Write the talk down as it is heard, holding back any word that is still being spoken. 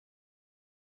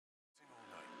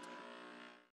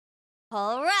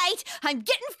All right, I'm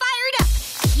getting fired up.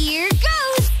 Here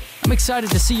goes. I'm excited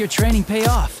to see your training pay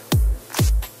off.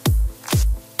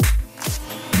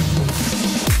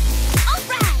 All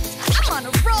right, I'm on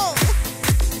a roll.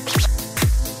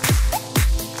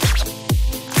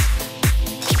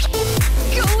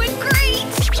 Going great.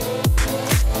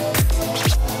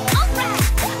 All right,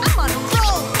 I'm on a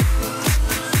roll.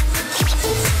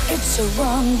 It's a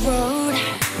wrong road.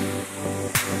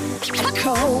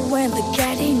 Cold when the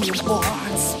getting you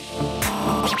wants.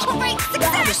 Great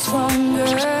That is success. stronger,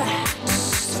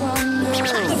 stronger.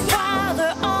 The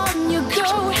farther on you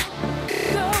go,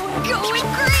 Going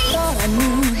great. thought I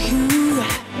knew you.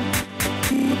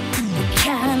 You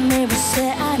can't never say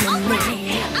I All know right,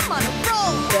 me. I'm on a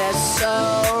roll. That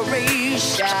sorry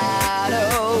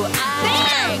shadow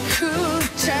I could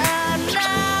turn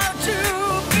out to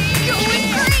be. Going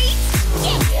great.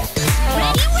 Yeah.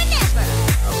 Ready whenever.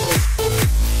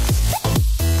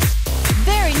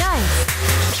 Very nice.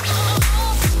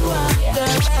 The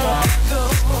struggle,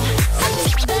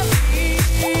 the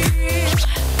fear.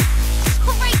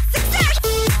 Great success.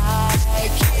 I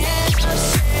can't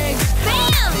sing.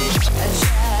 Bam. Just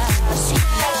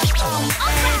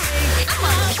All right, I'm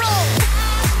on a roll.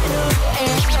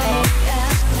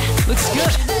 Looks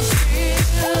good.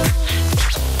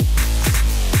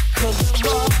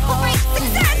 Great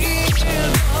success.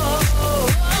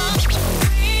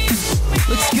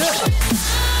 Looks good.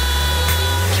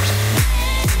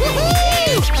 Woohoo!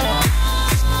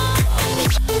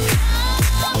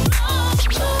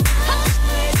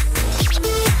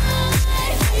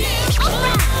 All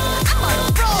right, I'm on a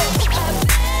roll.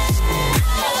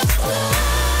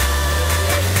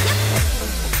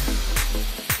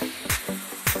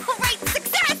 Great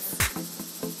success.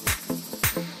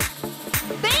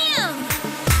 Bam!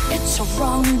 It's a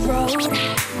wrong road.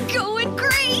 Going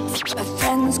great.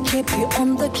 Friends keep you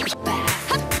on the good path.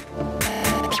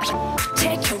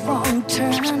 Take a wrong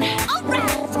turn. All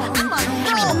right, I'm on a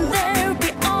roll. And they'll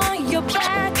be on your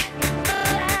back,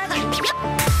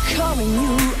 calling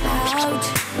you out.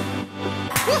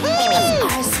 Woohoo!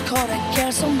 Ice cold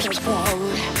girls on the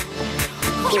road.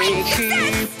 We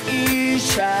keep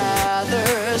each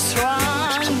other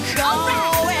strong, going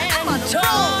I'm on a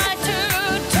toe to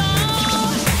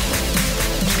toe.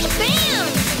 Bam!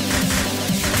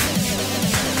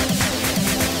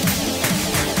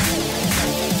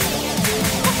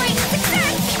 Great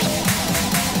success.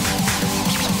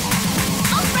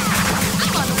 All right,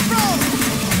 I'm on a roll.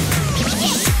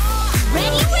 Yeah.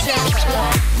 Ready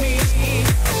whenever. Great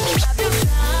success.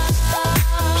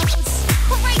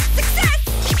 All right,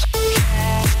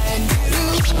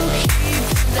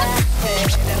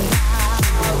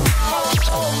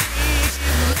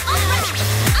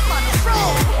 I'm on a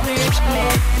roll.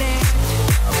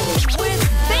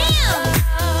 Bam! Great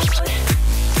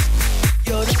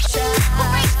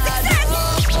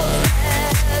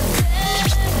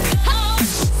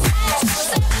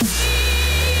success.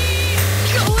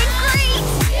 Going great.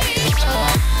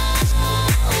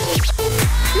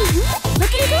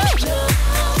 Looking good.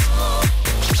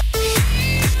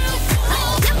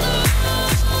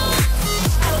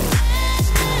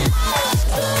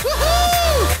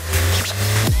 Woohoo!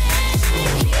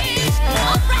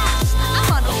 All right, I'm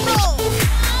on a roll.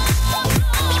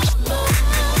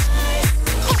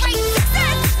 Great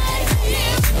success.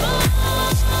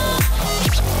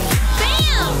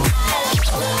 Bam!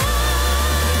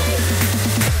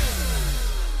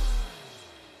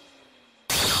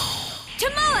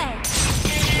 Tomoe!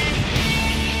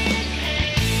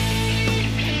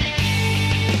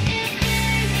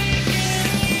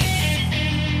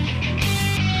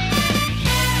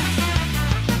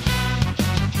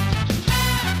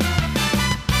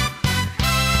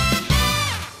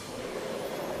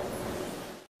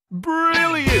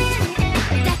 Brilliant!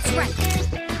 That's right.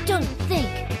 Don't think.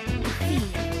 Feel.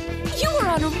 You were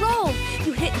on a roll.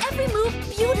 You hit every move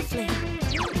beautifully.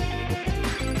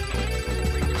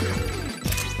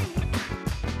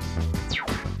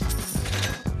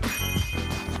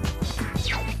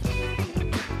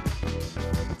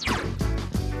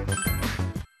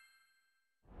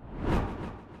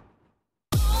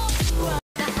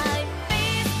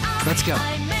 Let's go.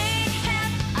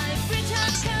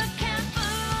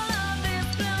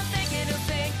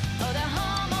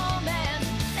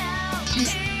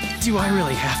 Do I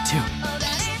really have to?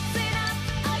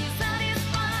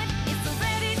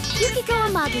 Yukiko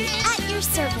Amagi, at your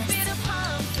service.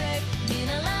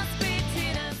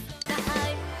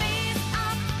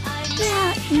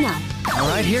 None. All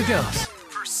right, here goes.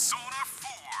 Persona 4,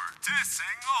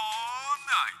 dissing all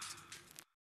night.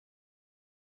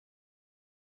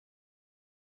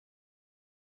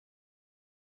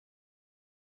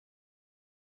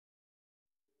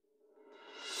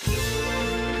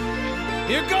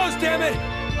 Here goes, damn it!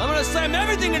 I'm gonna slam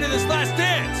everything into this last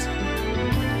dance!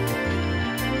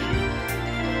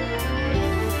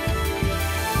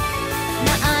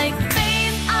 Now I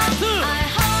face up, I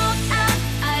hold out,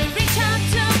 I reach out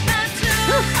to back to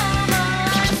all my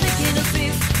life, taking a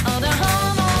piece of the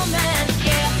whole moment,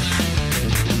 yeah.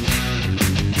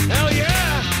 Hell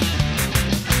yeah!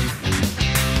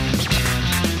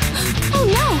 Oh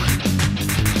no!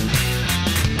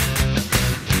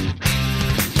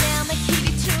 Yeah, my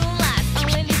kitty true life,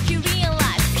 only if you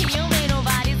realize you ain't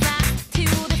nobody's life to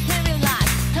the very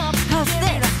life. Top How's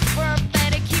this? world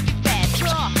better keep it bad.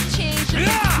 Draw, change your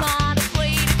smart,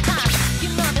 afraid of time. You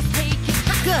know the take it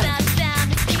hot, Good. that down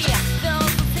the fear.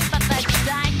 Those who sympathize,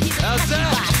 die, keep it How's touching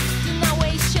that? wide. Do not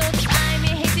waste your time,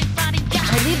 you hate it, fighting God.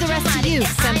 I leave the rest to you,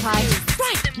 senpai.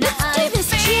 Right, let's do this,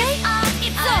 Chie!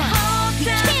 It's on! You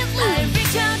can't I lose!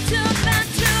 reach out to back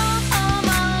to all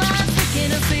my life,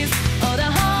 taking a piece of the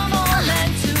whole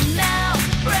moment to now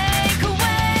break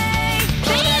away.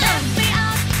 Let me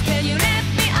out, can you let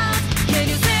me out? Can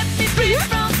you set me free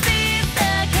from this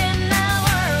second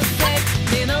hour? Take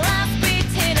me the last beat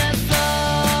in a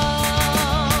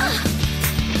song.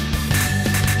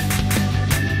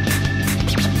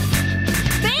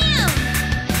 Bam!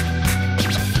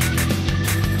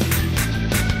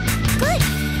 Good!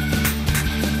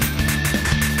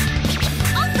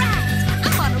 Alright!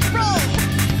 I'm on a roll!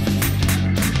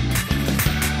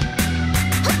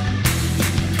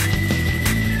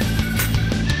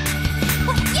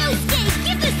 Yosuke,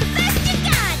 give this the best you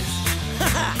got!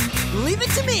 Leave it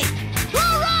to me!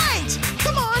 Alright!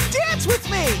 Come on, dance with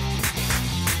me!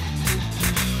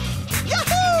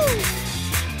 Yahoo!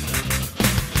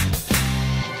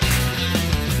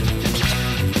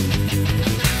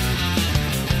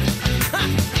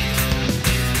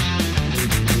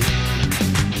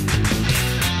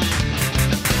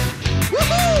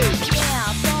 Woohoo!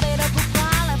 Yeah, thought it up a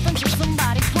while, I think you're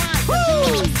somebody crying.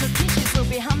 Woo! So dishes will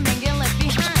be humming and left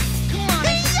behind. Come on,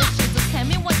 it's a dishes, so tell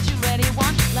me what you really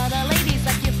want. Lot of ladies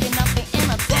are giving nothing in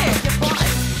a There. your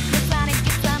boys. Cause I didn't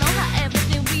get down on how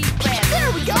everything we read. There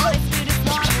we go.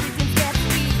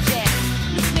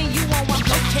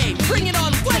 Okay, bring it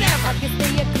on, whatever! I can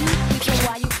stay a group, so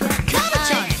why you can't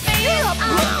Comet-chan, you're a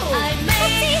pro! I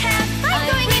may have, I'm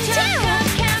going in too.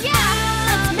 Yeah,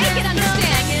 let's make it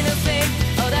understand.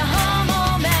 Oh, the whole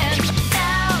moment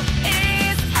now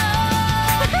is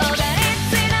on. Oh, that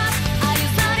it's enough. Are you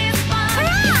satisfied?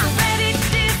 Hurrah! Already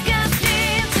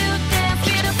disgusting to dance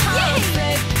with a pulse.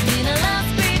 Mean a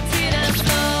last beat in a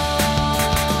song.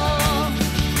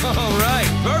 All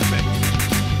right, perfect.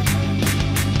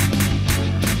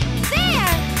 There!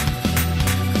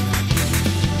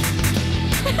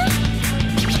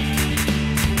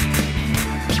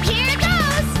 Here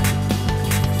goes!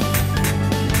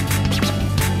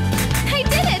 I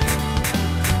did it!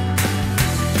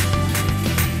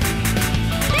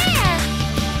 There!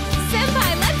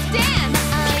 Senpai, let's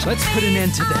dance! Let's put an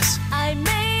end to this. I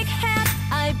make hat,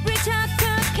 I reach out to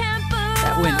campus.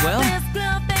 That went well.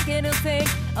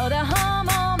 Oh, the whole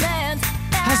moment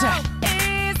How's that?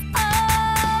 is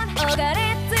on. Oh, that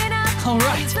it's enough. All right.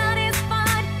 Are you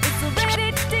satisfied? It's already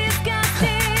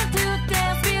disgusting to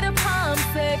dance with a palm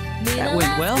sick. That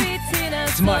went well.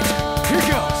 It's my turn. Here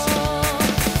goes.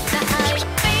 Now I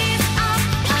face up,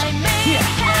 I make Yeah.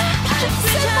 hat, I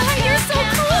reach out Senpai, to you're so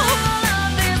campus. cool.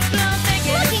 Oh, this girl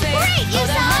thinking Looking it's great, oh,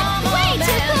 the Yusan. whole Way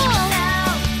too moment cool.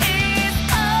 now is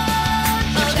on.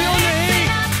 Oh, that Feeling the it's heat.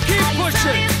 enough. Keep Are you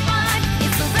pushing. satisfied?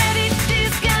 It's already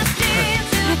disgusting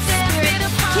to Good dance spirit. with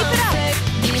a Keep it up. pulse.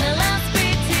 Need a last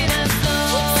beat in a song.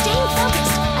 Keep staying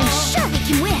focused. I'm sure we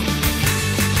can win.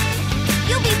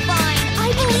 You'll be fine. I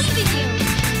believe in you.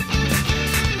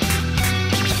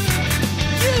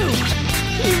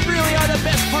 You really are the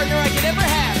best partner I could ever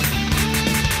have!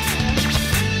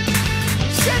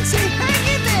 Sensei, hang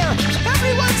in there!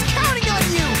 Everyone's counting on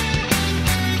you!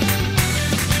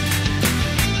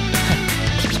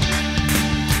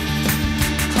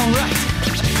 All right.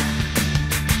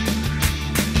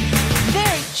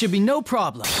 There should be no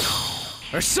problem.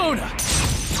 Persona!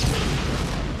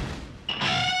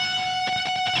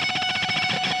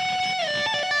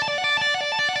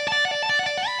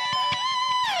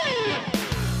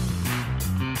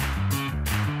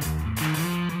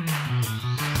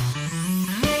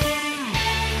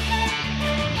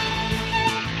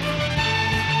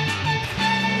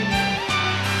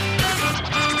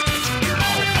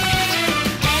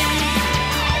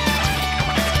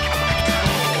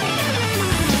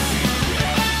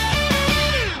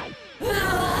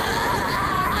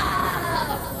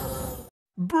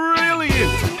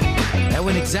 Brilliant! That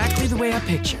went exactly the way I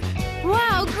pictured.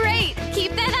 Wow, great!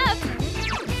 Keep that up!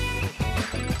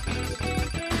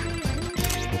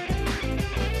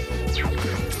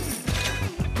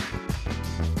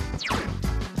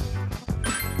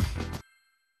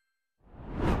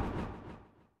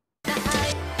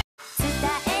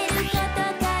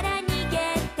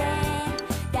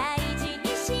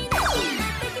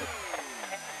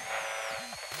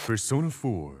 Persona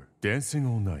 4 Dancing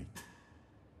All Night.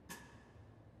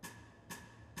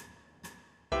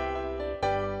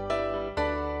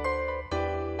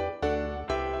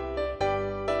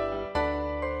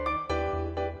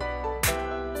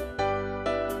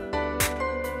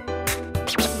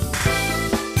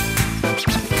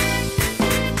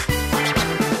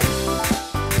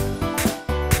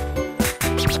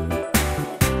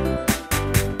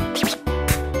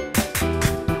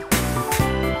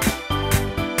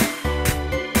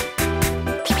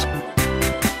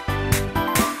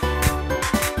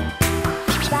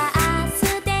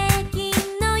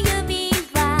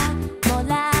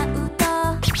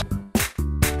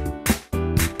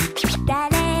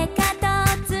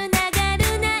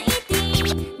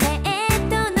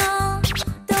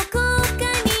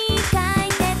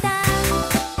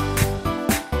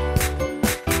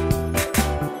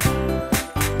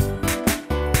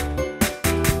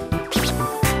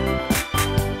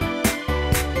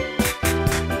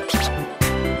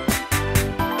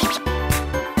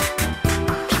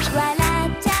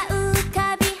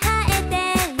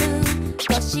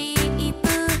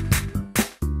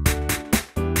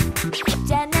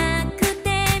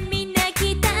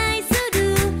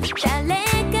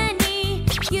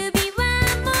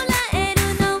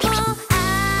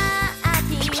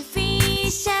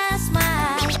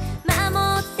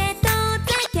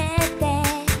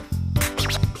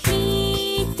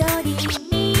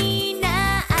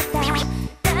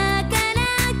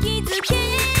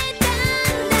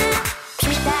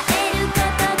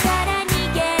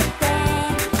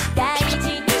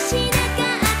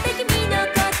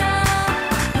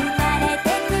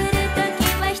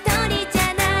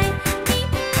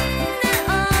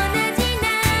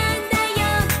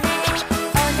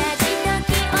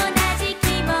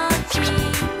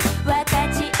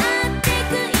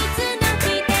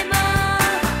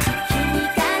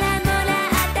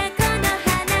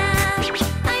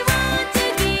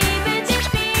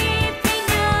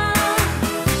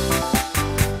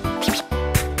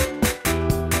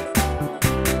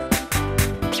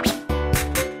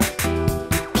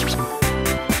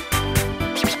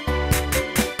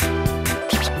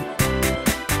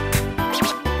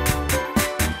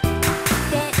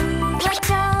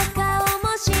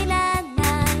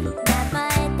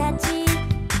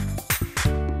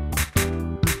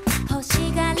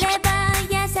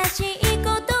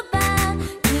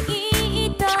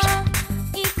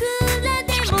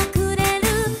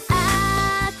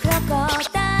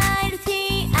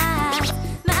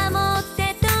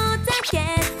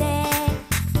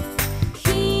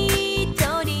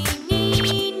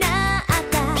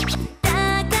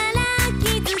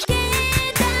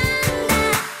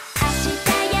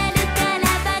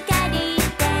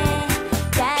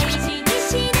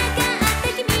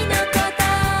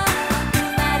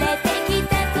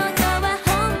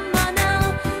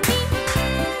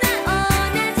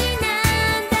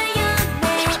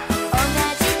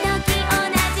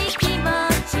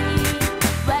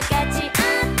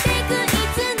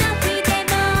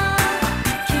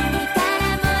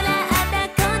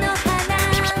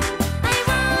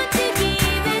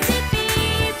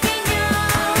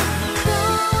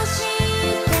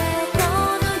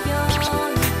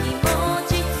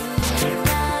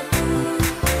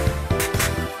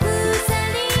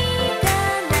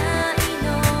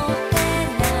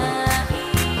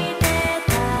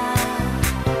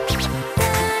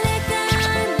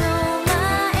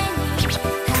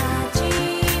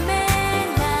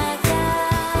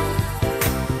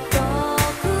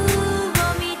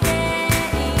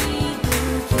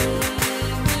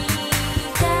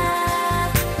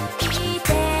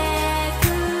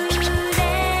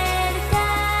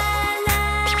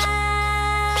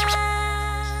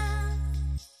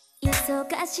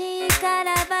忙しいか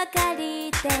らばか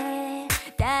りで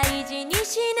大事に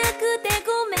しなくて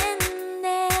ごめん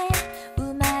ね。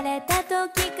生まれた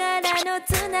時からの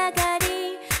つながり、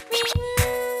みん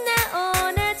な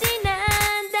同じな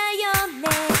んだよね。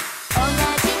同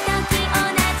じ時同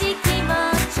じ気持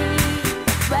ち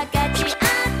分かち合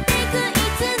ってくい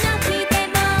つの日で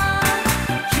も。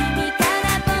君から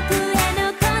僕への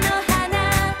この花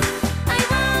I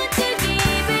want to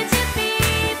give it to me.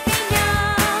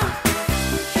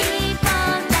 Keep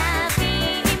on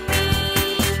loving me.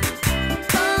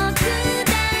 僕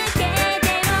だけで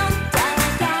も誰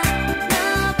か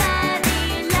Nobody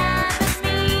loves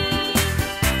me.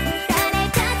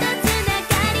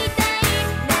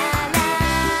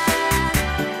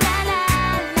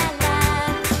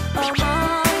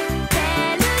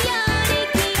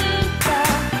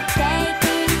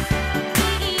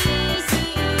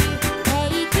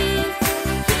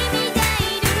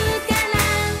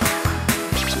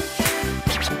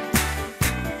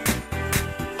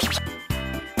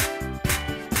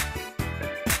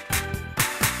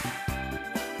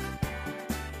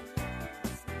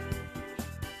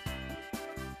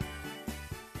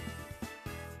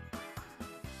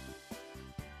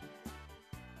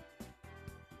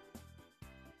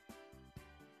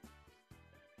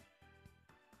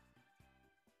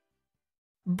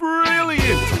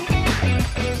 Brilliant!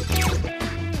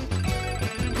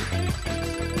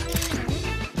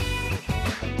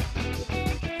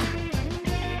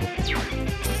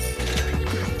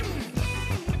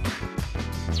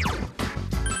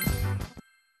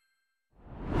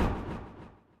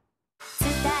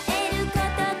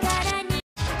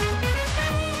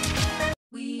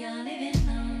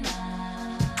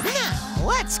 Now,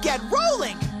 let's get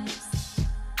rolling!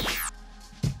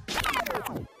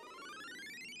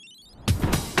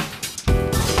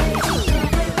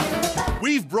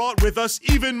 We've brought with us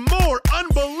even more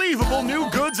unbelievable new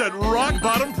goods at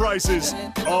rock-bottom prices.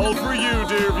 All for you,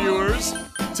 dear viewers.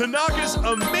 Tanaka's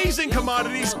amazing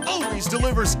commodities always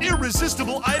delivers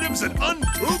irresistible items at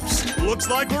uncoops. Looks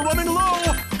like we're running low.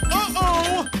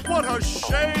 Uh-oh! What a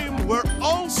shame. We're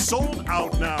all sold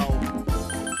out now.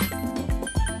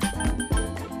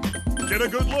 Get a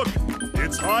good look.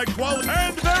 It's high quality.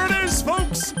 And there it is,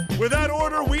 folks. With that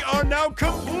order, we are now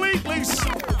completely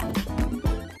sold.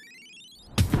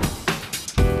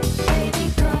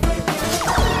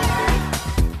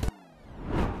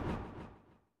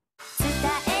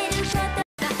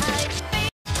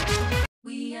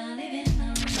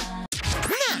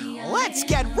 Now, let's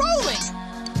get rolling!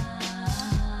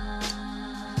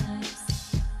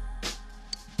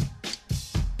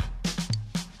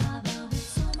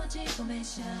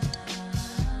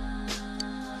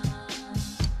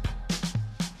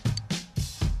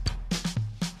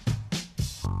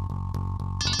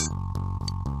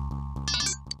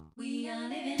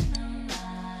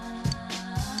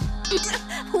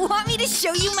 Want me to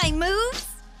show you my moves?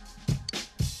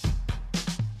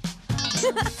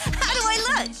 How do I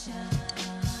look?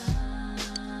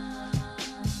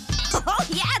 Oh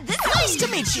yeah, this Nice to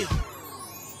meet you!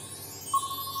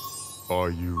 Are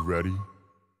you ready?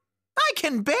 I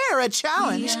can bear a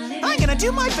challenge. I'm gonna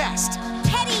do my best.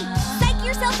 Teddy, psych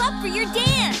yourself up for your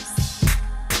dance.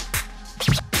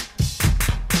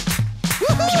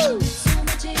 Woohoo!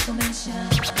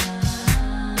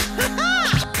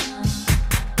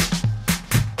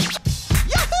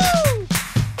 Yahoo!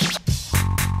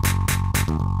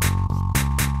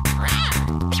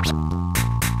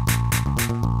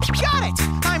 Got it!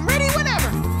 I'm ready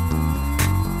whenever!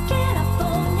 Get up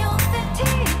on your feet,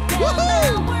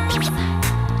 Woohoo!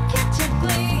 catch it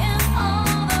playing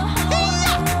all the whole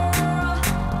world.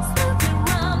 Slip it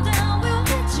round and we'll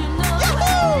hit you know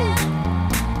Yahoo!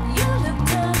 you look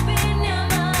up in your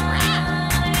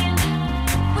mind.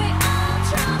 We all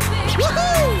trophy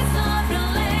Woohoo! of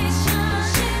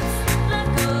relationships that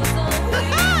goes away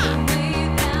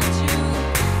without you.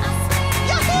 I swear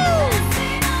Yahoo!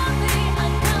 dancing on the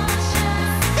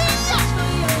unconscious. Search for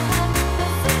your heart, the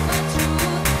simple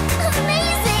truth.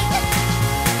 Amazing!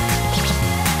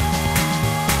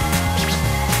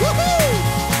 Woohoo!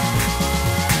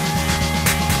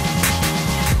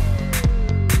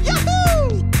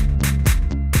 Yahoo!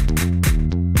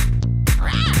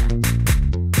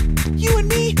 You and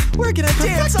me, we're gonna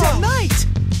dance all night!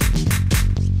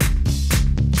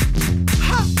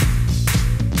 Ha!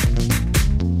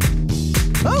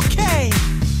 Okay!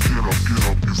 Get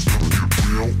up, it's gonna get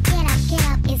real. Get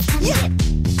up, it's coming. Yeah!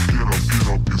 Get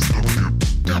up, it's gonna get.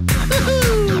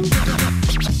 Woohoo! Get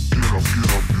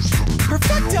up, it's gonna get.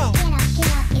 Perfecto! Get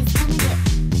up, it's coming. Get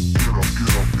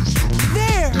up, it's gonna get.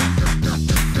 There!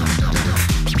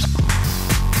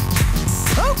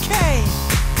 Okay!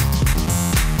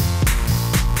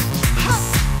 Ha!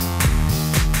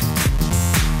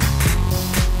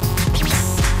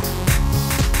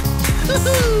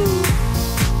 Woohoo!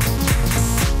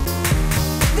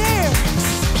 There!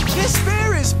 This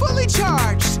bear is fully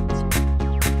charged!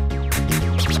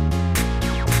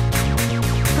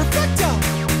 Perfecto!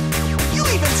 You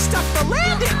even stuffed the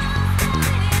landing!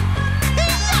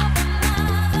 Hey-ya!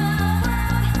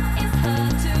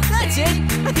 That's it!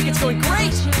 I think it's going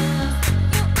great!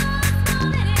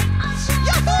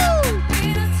 Yahoo!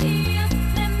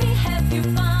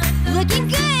 Looking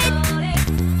good!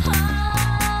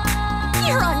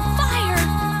 You're on fire!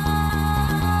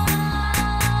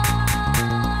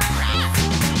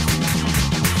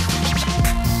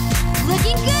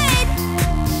 Looking good!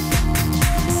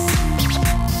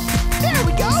 There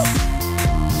we go!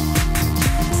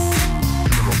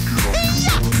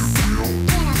 Hey-ya!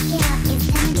 Get up, it's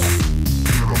coming.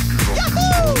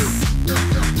 Yahoo!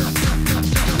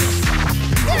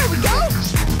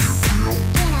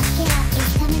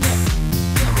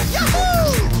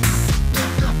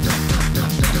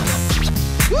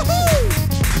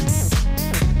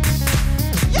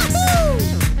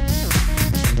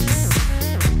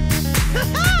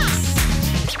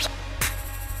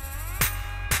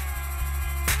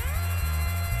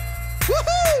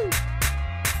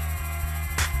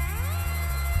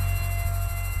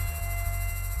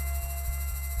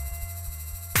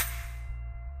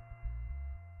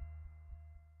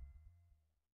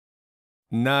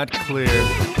 Not clear.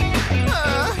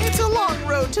 It's a long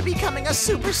road to becoming a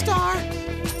superstar.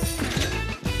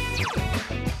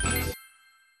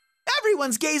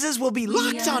 Everyone's gazes will be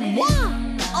locked on moi.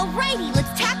 Alrighty,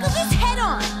 let's tackle this head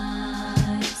on.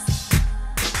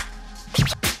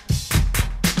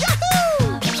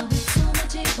 Yahoo!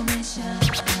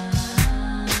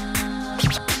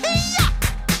 Hey-ya!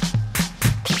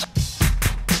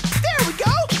 There we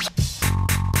go!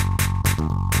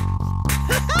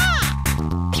 Ha-ha!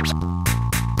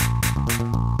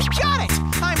 Got it!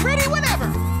 I'm ready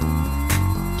whenever!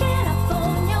 Get up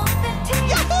on your 15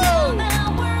 Yahoo! down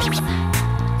hours.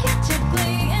 Catch it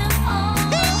playing all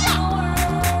Hey-ya!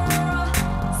 world.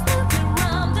 Snoop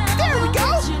around and There we go!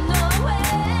 you know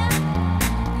it.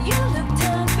 You look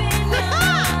tough in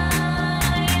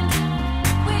mind.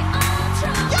 We all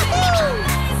try Yahoo!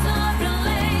 nice of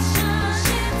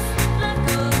relationships. Like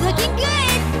a Looking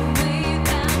good.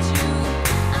 without you.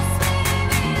 I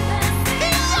swim in the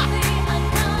sea,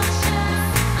 unconscious.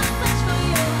 I search for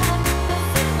your heart,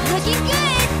 Looking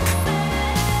good.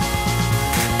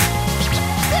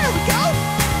 There we go!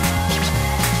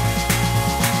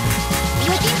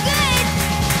 Looking good.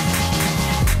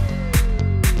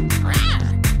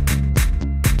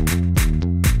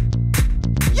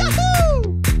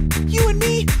 Yahoo! You and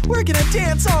me, we're gonna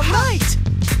dance all night!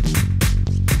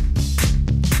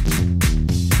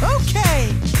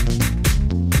 Okay!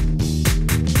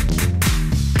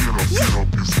 Get up,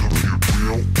 it's gonna get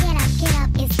real. Get up,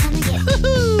 it's gonna get.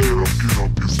 Woohoo! Get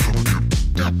up, it's gonna get.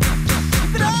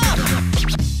 Keep it up! Get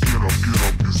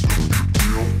up, it's gonna get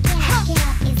real. It's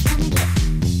gonna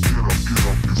get. Get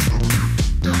up, it's gonna get.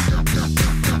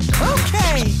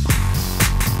 Okay!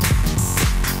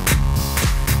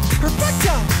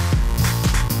 Perfecto!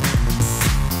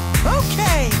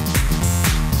 Okay!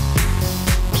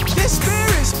 This bear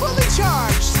is fully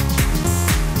charged!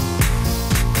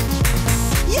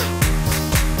 Yeah!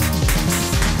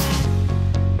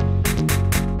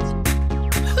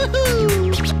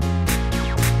 Hoo-hoo!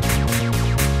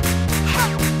 Ha!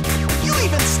 You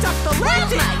even stuck the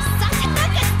landing! My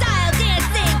Satanaka style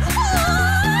dancing.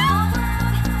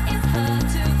 It's hard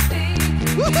to be.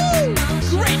 Woohoo!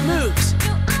 Great moves!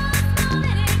 You are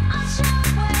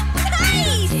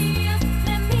Nice!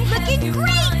 Looking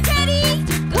great, Teddy.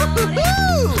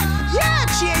 Woohoo! Yeah,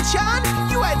 Chie-chan!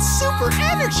 You had super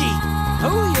energy!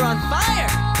 Oh, you're on fire!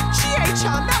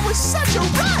 Chie-chan, that was such a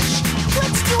rush!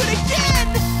 Let's do it again!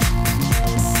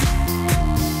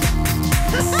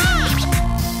 Ha-ha!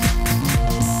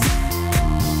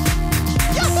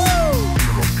 Yahoo!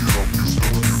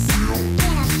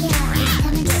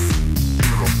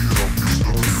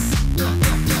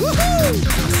 Woohoo!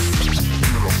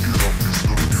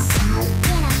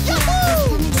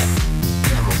 Yahoo!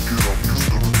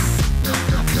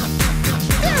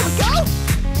 There we go!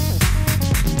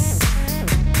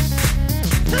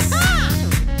 Ha-ha!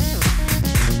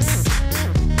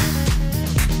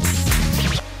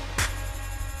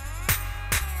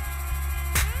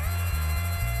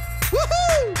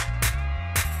 Woohoo!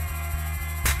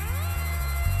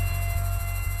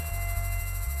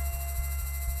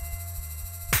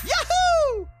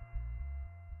 Yahoo!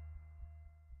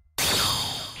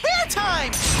 Bear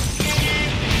time!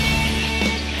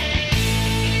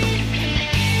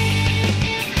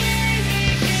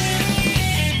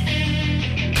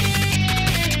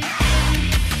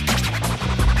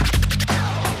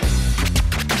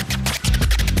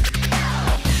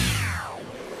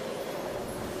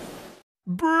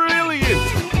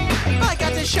 Brilliant! I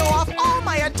got to show off all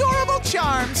my adorable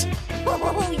charms!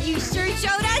 Oh, you sure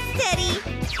showed us, Teddy.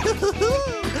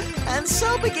 And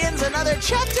so begins another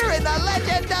chapter in the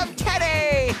legend of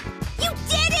Teddy! You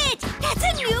did it! That's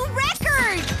a new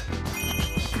record.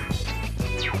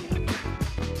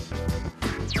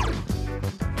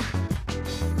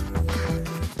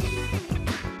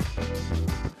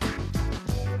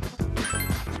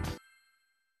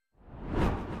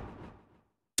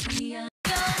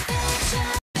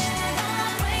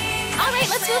 All right,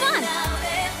 let's move on.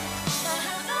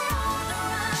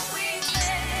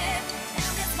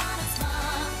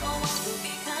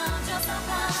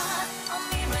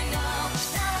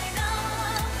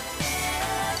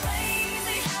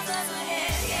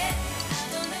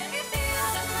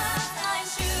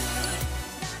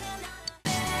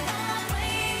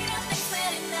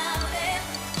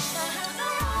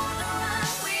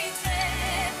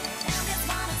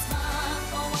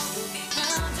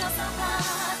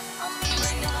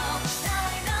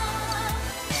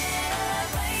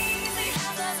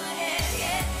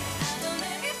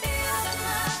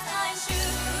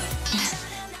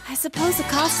 I suppose a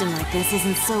costume like this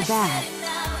isn't so bad.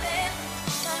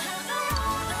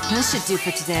 This should do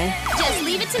for today. Just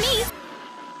leave it to me.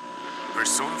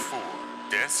 Persona 4,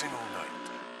 Dancing All Night.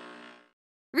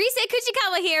 Rise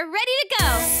Kuchikawa here, ready to go.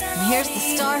 And here's the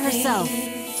star herself.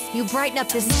 You brighten up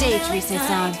this stage,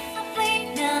 Rise-san.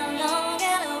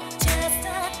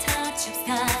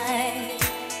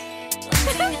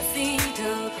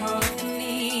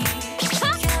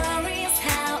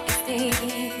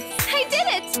 I did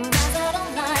it!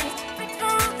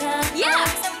 Yeah!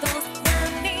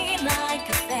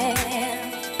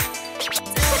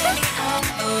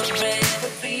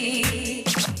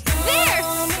 There!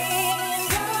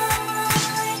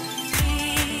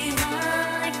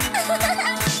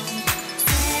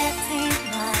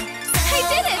 I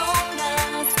did it!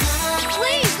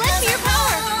 Please, lend me your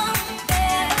power!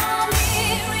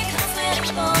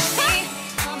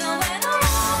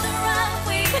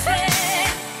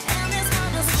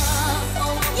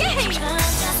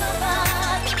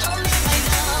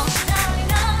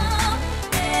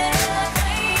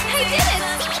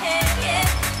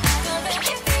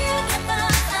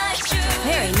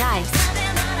 Very nice.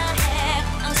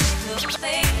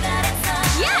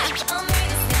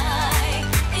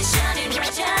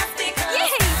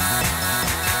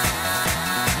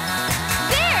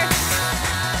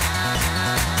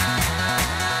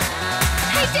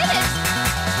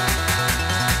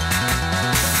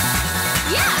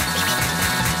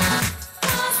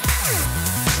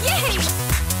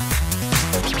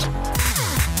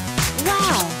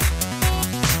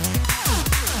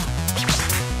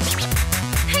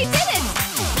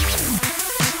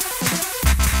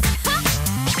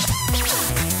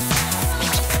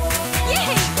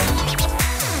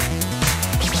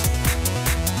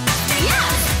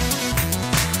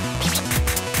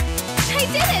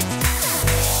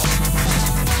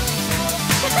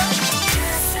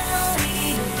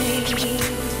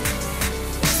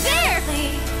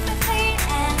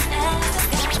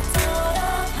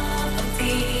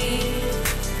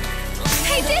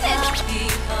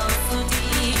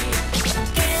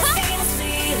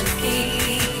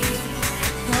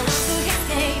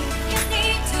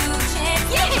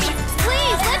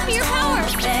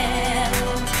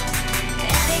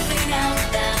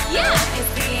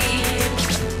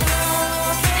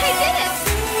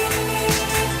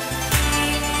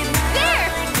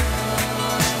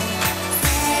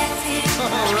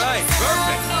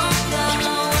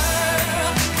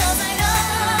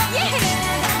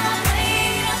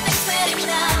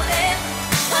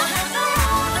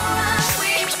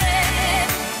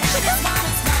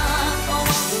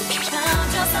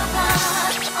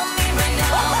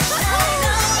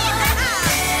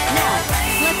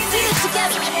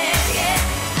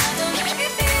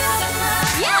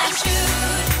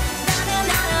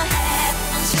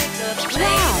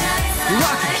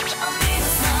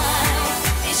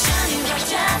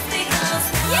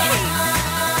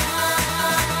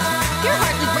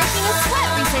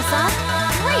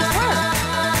 Great work!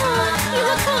 You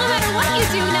look cool no matter what you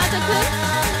do, Nazo-kun!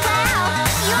 Wow!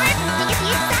 You're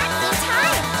exactly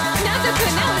time!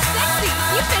 Nazo-kun, that was sexy!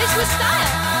 You finished with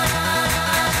style!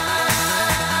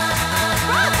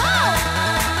 Bravo!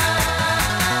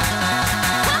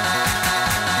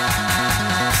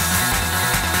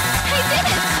 I did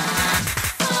it!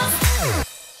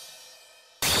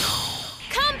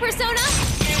 Come, Persona!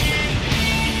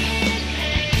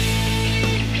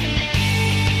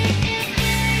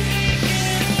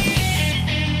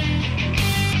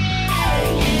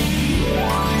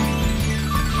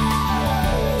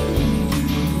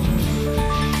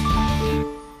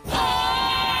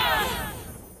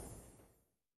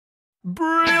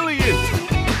 Brilliant!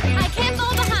 I can't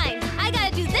fall behind. I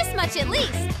gotta do this much at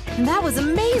least. And that was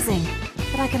amazing.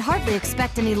 But I could hardly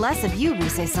expect any less of you,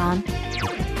 Rise-san.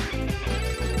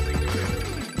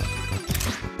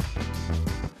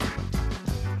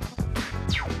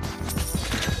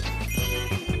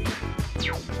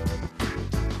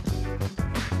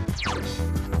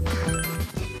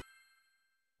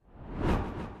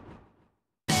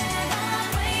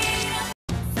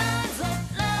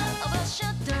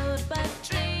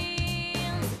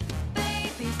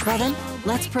 Well then,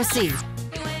 let's proceed.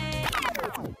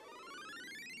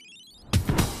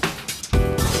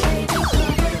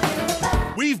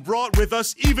 We've brought with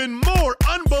us even more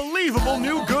unbelievable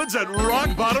new goods at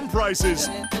rock-bottom prices.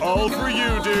 All for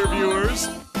you, dear viewers.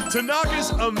 Tanaka's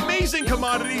amazing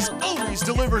commodities always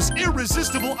delivers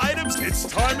irresistible items. It's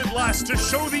time at last to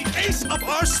show the ace up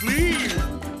our sleeve.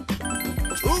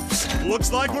 Oops,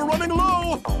 looks like we're running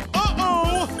low.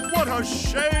 Uh-oh, what a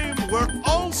shame. We're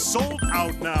all sold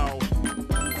out now.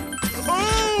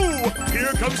 Oh,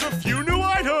 here comes a few new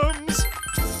items.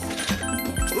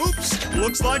 Oops,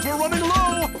 Looks like we're running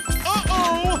low.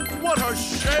 Uh-oh! What a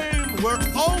shame. We're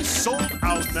all sold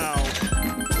out now.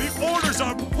 The orders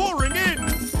are pouring in.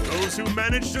 Those who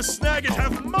managed to snag it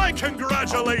have my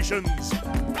congratulations.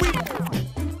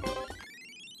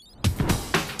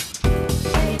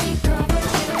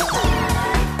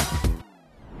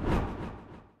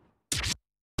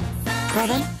 Well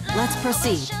then, let's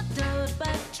proceed.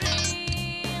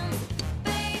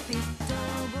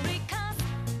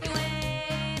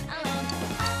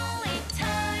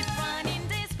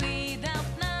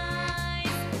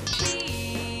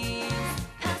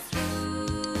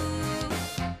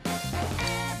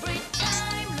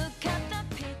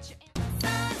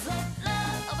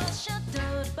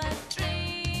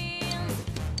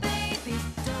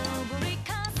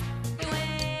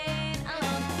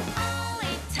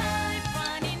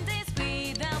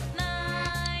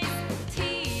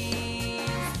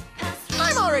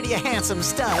 Already a handsome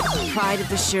stud. Pride of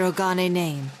the Shirogane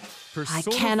name. I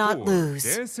cannot lose.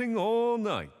 Dancing all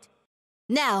night.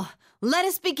 Now, let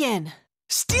us begin.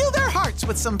 Steal their hearts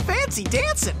with some fancy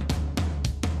dancing.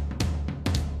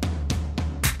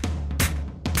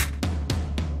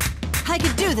 I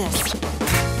could do this.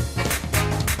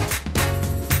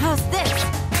 How's this?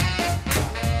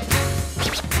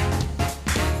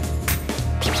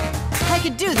 I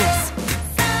could do this.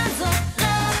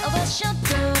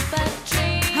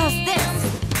 How's this?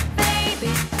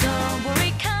 Baby, don't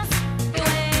worry, 'cause you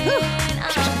ain't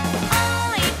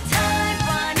only time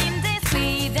running this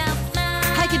without night.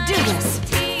 I could do this.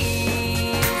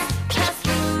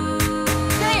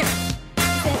 There!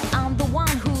 Said I'm the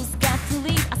one who's got to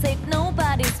leave. I said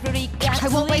nobody's really got to I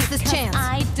won't waste this 'cause chance.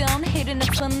 I don't hate an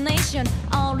explanation.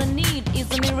 All I need is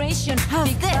a narration. How's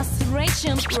Big this?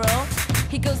 frustration, bro.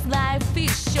 He goes live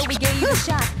fish, sure we gave you a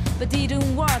shot, but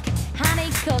didn't work,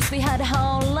 honey, 'cause we had a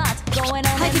whole lot going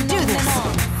on. I can do this.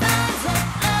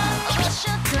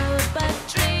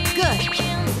 Good.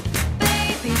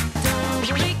 Baby, don't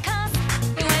worry, 'cause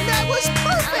you ain't That was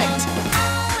perfect.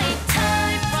 only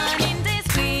time running this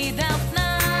without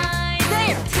night.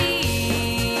 There.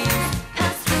 Tears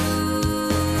pass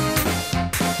through.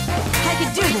 I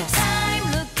could do this. Time,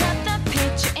 look at the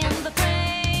picture in the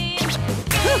frame.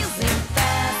 Gazing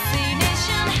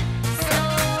fascination, so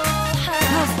high.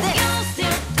 How's this? You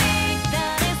still think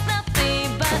that it's nothing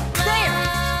but There.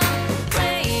 love.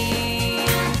 Rain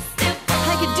still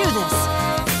I could do this.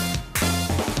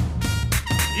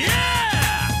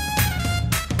 Yeah!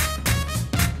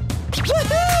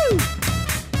 Woohoo!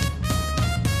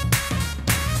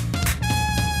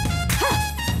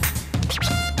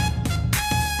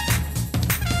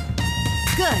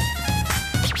 Good.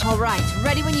 All right,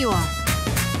 ready when you are.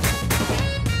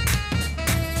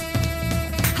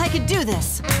 I could do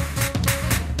this.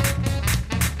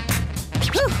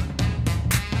 Whew.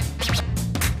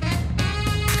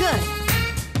 Good.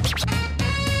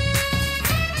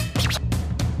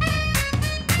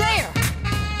 There.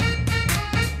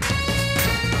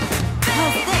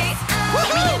 How's this?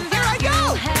 Woohoo! Here I go!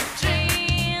 have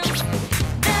dreams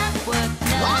that would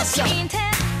not Awesome.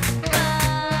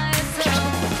 intensify. So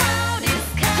cloudy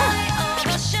sky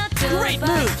overshadowed Great by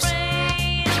moves.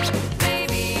 rain.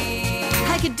 Baby,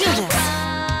 I could do this.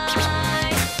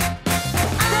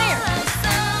 There.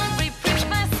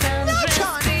 Now,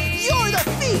 John, you're the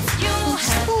thief! You have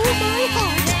stole my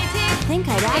heart. I think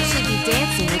I'd actually be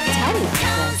dancing with Teddy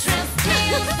like this.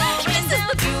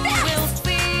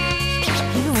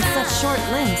 Even with such short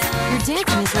limbs, your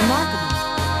dancing is remarkable.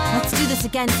 Let's do this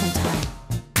again sometime.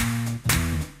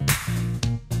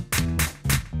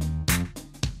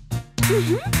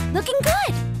 Looking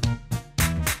good.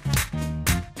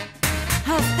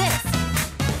 How's this?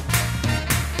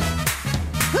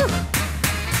 Whew.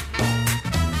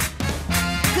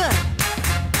 Good.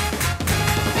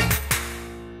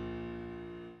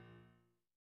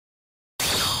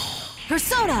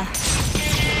 Persona!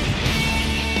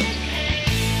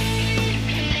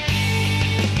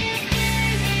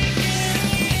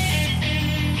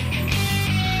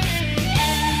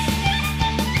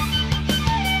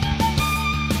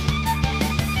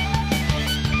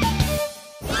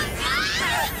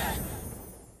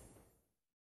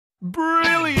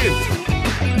 Brilliant!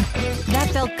 That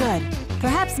felt good.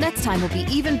 Perhaps next time will be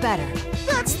even better.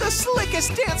 That's the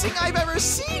slickest dancing I've ever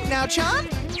seen now, John.